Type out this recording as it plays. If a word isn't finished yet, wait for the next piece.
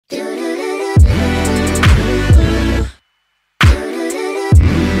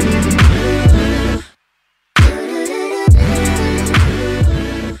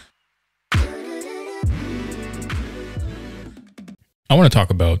I want to talk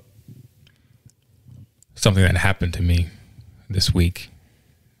about something that happened to me this week.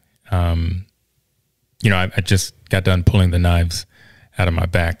 You know, I just got done pulling the knives out of my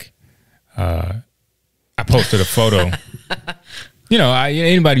back. I posted a photo. You know,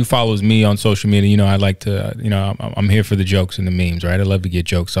 anybody who follows me on social media, you know, I like to, you know, I'm here for the jokes and the memes, right? I love to get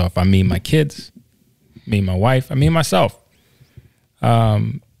jokes off. I mean my kids, me, my wife, I mean myself.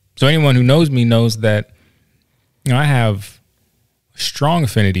 So anyone who knows me knows that, you know, I have a strong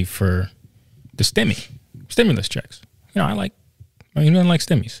affinity for the stimulus checks. You know, I mean, who doesn't like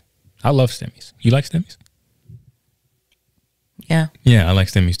stimmies? I love stimmies. You like stimmies? Yeah. Yeah, I like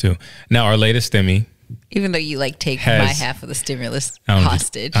stimmies too. Now, our latest stimmy. Even though you like take my half of the stimulus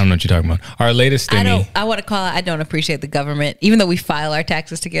hostage. I don't know what you're talking about. Our latest stimmy. I want to call it, I don't appreciate the government. Even though we file our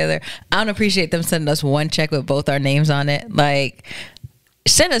taxes together, I don't appreciate them sending us one check with both our names on it. Like,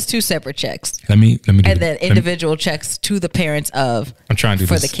 send us 2 separate checks. Let me do and then individual checks to the parents of. I'm trying to do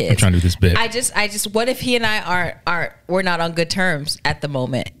for this, the kids. I'm trying to do this bit. I just what if he and I we're not on good terms at the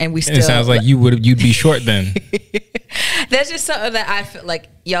moment, and we still. It sounds like you'd be short then. That's just something that I feel like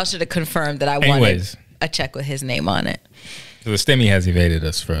y'all should have confirmed that I wanted a check with his name on it. So the stimmy has evaded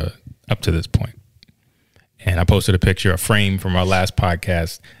us for up to this point, and I posted a frame from our last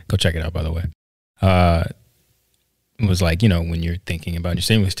podcast. Go check it out, by the way. It was like, you know, when you're thinking about your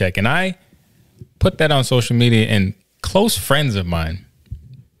stimulus check, and I put that on social media, and close friends of mine,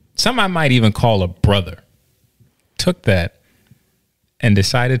 some I might even call a brother, took that and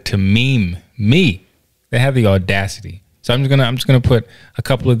decided to meme me. They have the audacity. So I'm just gonna put a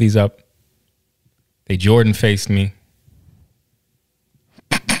couple of these up. They Jordan faced me.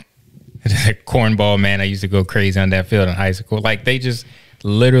 That cornball man, I used to go crazy on that field in high school. Like, they just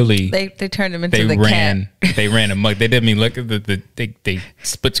literally they turned him into the cat. They ran amok. They did me look at they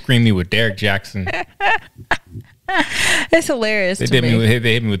split screen me with Derek Jackson. It's hilarious. They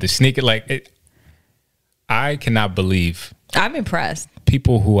hit me with the sneaker. Like, I cannot believe. I'm impressed.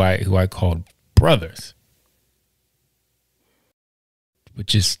 People who I called brothers would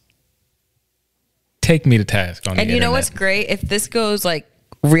just take me to task on the internet. And you know what's great? If this goes like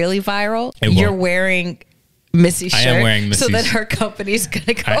really viral, you're wearing Missy's shirt. I am wearing Missy's. So that her company's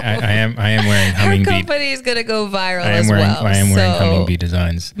gonna go. I am wearing Humming Bee. Her company's gonna go viral as well. I am wearing Humming Bee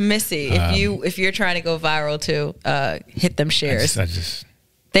designs. Missy, if you're trying to go viral too, hit them shares.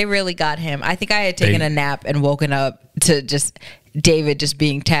 They really got him. I think I had taken a nap and woken up to just David just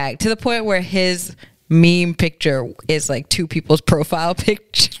being tagged to the point where his meme picture is like 2 people's profile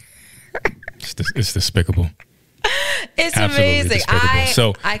picture. It's despicable. It's absolutely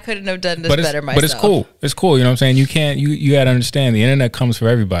amazing. I couldn't have done this better myself. But it's cool. It's cool. You know what I'm saying? You got to understand, the internet comes for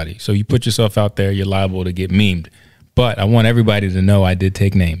everybody. So you put yourself out there, you're liable to get memed. But I want everybody to know I did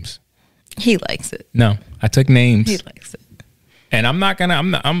take names. He likes it. No, I took names. He likes it. And I'm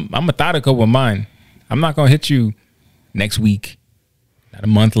methodical with mine. I'm not going to hit you next week, not a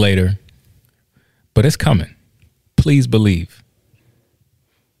month later. But it's coming. Please believe.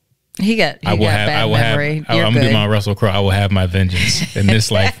 He got bad memory. I'm gonna do my Russell Crowe. I will have my vengeance in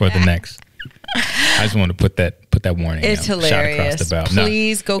this life or the next. I just want to put that warning. It's hilarious. Shot across the bow.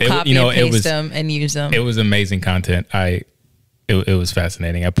 Please go copy and paste them and use them. It was amazing content. It was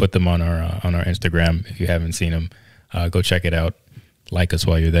fascinating. I put them on our Instagram. If you haven't seen them, go check it out. Like us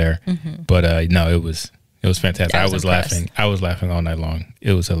while you're there. Mm-hmm. But no, it was fantastic. I was laughing. I was laughing all night long.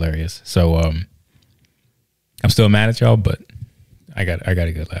 It was hilarious. So I'm still mad at y'all, but I got a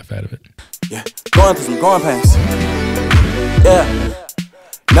good laugh out of it. Yeah, going through some growing pains. Yeah,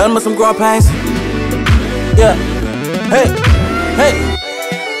 nothing but some growing pains. Yeah, hey,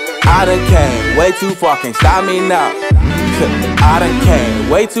 I done came way too far, can't stop me now. I done came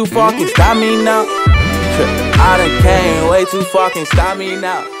way too far, can't stop me now. I done came way too far, can't stop me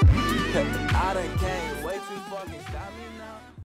now.